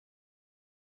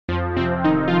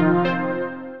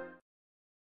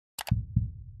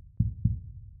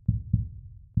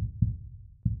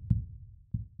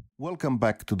Welcome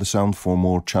back to the Sound for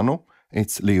More channel.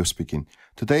 It's Leo speaking.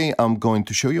 Today I'm going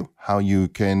to show you how you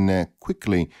can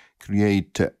quickly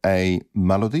create a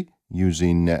melody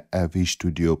using a V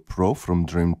Studio Pro from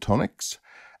Dreamtonics.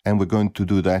 And we're going to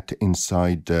do that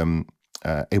inside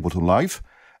Ableton Live.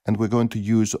 And we're going to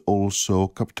use also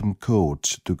Captain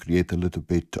Chords to create a little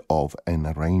bit of an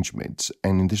arrangement.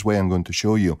 And in this way I'm going to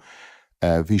show you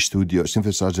V Studio,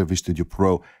 Synthesizer V Studio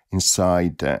Pro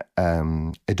inside a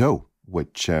DAW,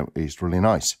 which is really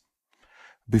nice.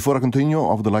 Before I continue,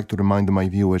 I would like to remind my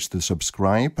viewers to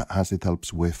subscribe as it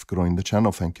helps with growing the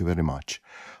channel. Thank you very much.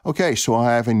 Okay, so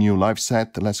I have a new live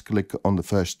set. Let's click on the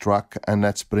first track and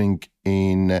let's bring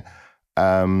in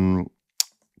Captain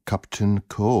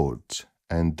Chords.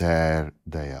 And there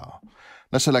they are.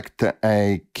 Let's select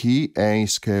a key, A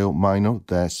scale minor,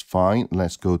 that's fine.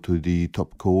 Let's go to the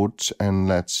top chords and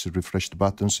let's refresh the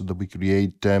button so that we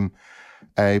create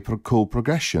a chord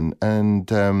progression. And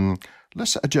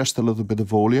let's adjust a little bit of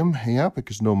volume here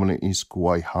because normally it's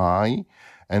quite high.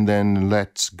 And then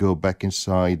let's go back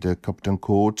inside the Captain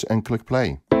Chords and click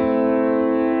play.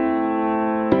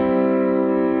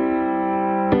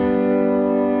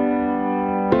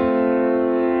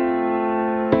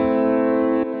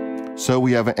 So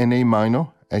we have an A minor,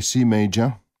 a C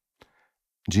major,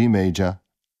 G major,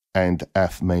 and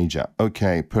F major.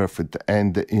 Okay, perfect.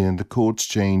 And the chords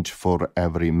change for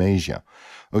every measure.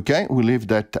 Okay, we leave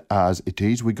that as it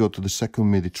is. We go to the second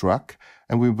MIDI track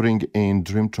and we bring in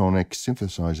Dreamtonics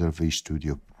Synthesizer V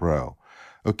Studio Pro.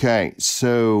 Okay,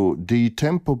 so the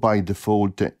tempo by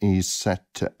default is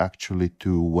set actually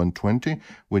to 120,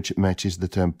 which matches the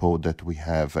tempo that we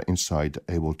have inside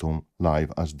Ableton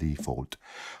Live as default.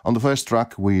 On the first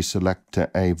track, we select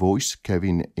a voice.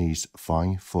 Kevin is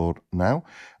fine for now.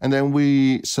 And then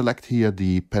we select here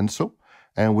the pencil,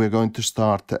 and we're going to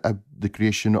start the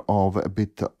creation of a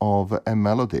bit of a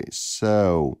melody.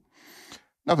 So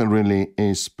nothing really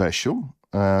is special.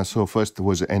 So first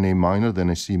was an A minor, then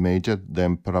a C major,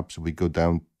 then perhaps we go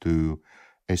down to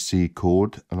a C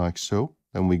chord, like so.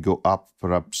 Then we go up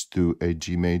perhaps to a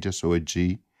G major, so a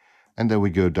G, and then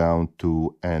we go down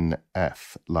to an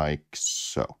F, like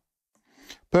so.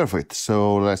 Perfect,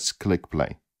 so let's click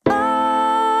play.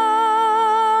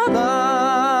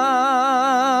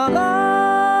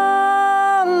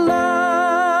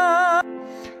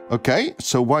 Okay,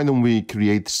 so why don't we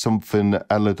create something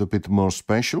a little bit more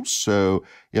special? So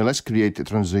yeah, let's create a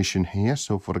transition here.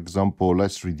 So for example,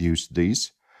 let's reduce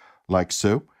these like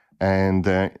so. And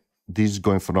this is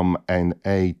going from an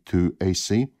A to a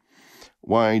C.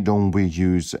 Why don't we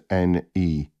use an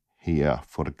E here,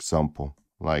 for example,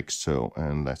 like so.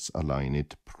 And let's align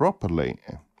it properly.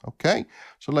 Okay,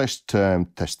 so let's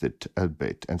test it a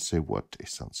bit and see what it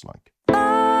sounds like.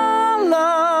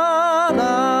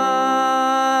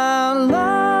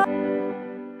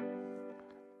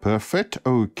 Perfect.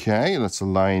 Okay, let's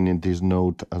align in this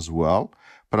note as well.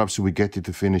 Perhaps we get it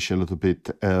to finish a little bit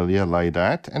earlier like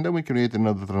that. And then we create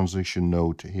another transition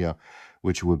note here,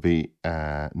 which would be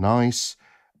nice.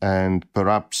 And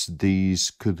perhaps these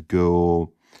could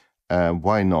go,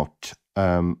 why not,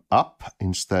 up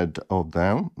instead of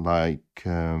down, like,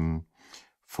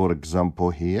 for example,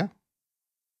 here.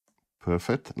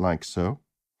 Perfect, like so.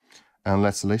 And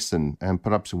let's listen, and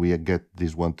perhaps we get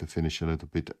this one to finish a little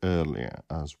bit earlier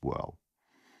as well.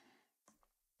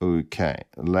 Okay,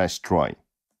 let's try.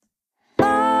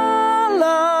 La,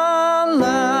 la,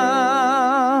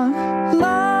 la,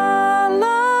 la,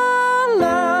 la,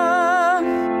 la.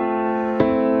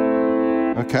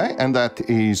 Okay, and that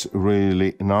is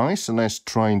really nice. And let's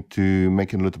try to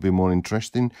make it a little bit more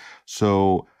interesting.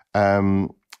 So,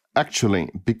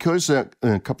 actually, because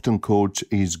Captain Chords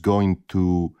is going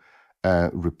to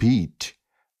repeat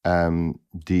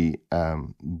the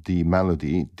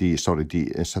melody, the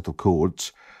set of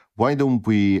chords, why don't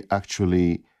we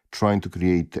actually try to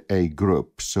create a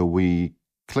group? So we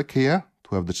click here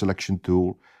to have the selection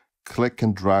tool, click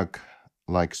and drag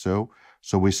like so.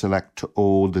 So we select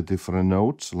all the different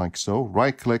notes like so,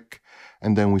 right click,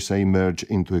 and then we say merge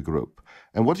into a group.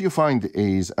 And what you find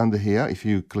is under here, if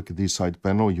you click the side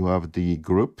panel, you have the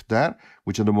group there,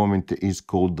 which at the moment is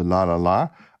called La La La,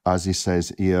 as it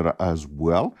says here as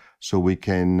well. So we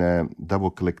can double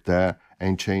click there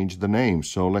and change the name.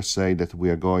 So let's say that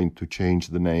we are going to change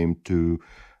the name to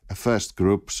a first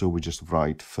group. So we just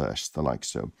write first, like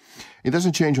so. It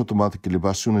doesn't change automatically, but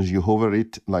as soon as you hover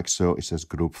it, like so, it says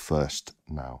group first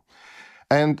now.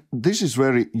 And this is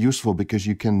very useful because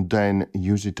you can then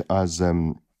use it as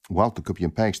well to copy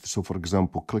and paste. So for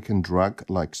example, click and drag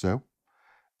like so,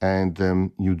 and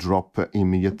you drop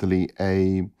immediately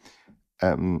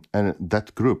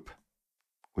that group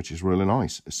which is really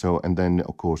nice. So, and then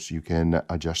of course you can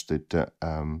adjust it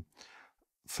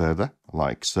further,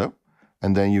 like so,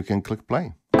 and then you can click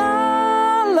play.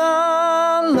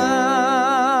 La, la,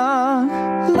 la,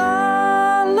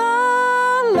 la,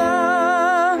 la, la,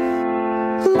 la,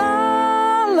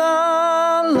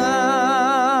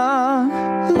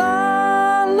 la,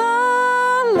 la,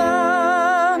 la,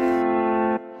 la.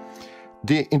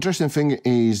 The interesting thing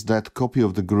is that copy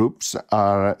of the groups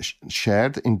are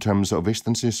shared in terms of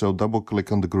instances, so double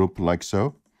click on the group like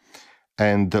so,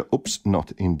 and oops,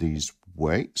 not in this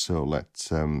way. So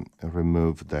let's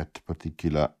remove that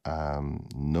particular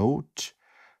note.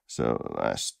 So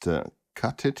let's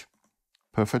cut it.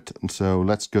 Perfect. And so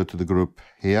let's go to the group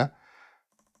here.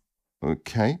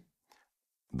 Okay.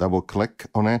 Double click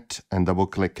on it and double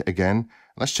click again.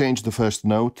 Let's change the first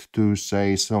note to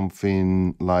say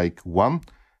something like 1.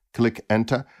 Click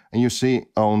enter, and you see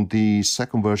on the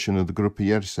second version of the group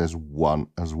here it says 1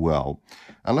 as well.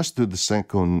 And let's do the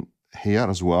second here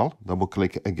as well. Double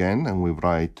click again and we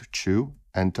write 2,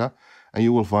 enter, and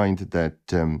you will find that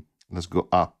let's go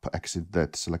up, exit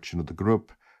that selection of the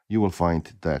group. You will find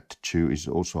that 2 is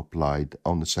also applied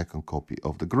on the second copy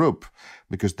of the group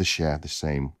because they share the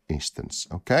same instance.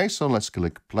 Okay, so let's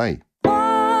click play.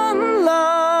 1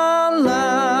 la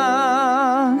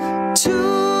la,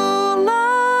 2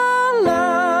 la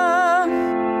la,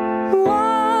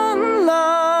 1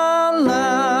 la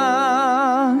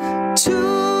la, 2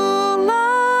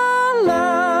 la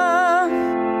la.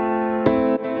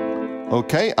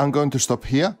 Okay, I'm going to stop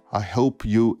here. I hope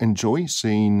you enjoy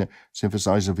seeing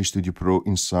Synthesizer V Studio Pro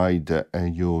inside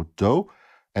your DAW.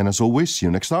 And as always, see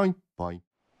you next time. Bye.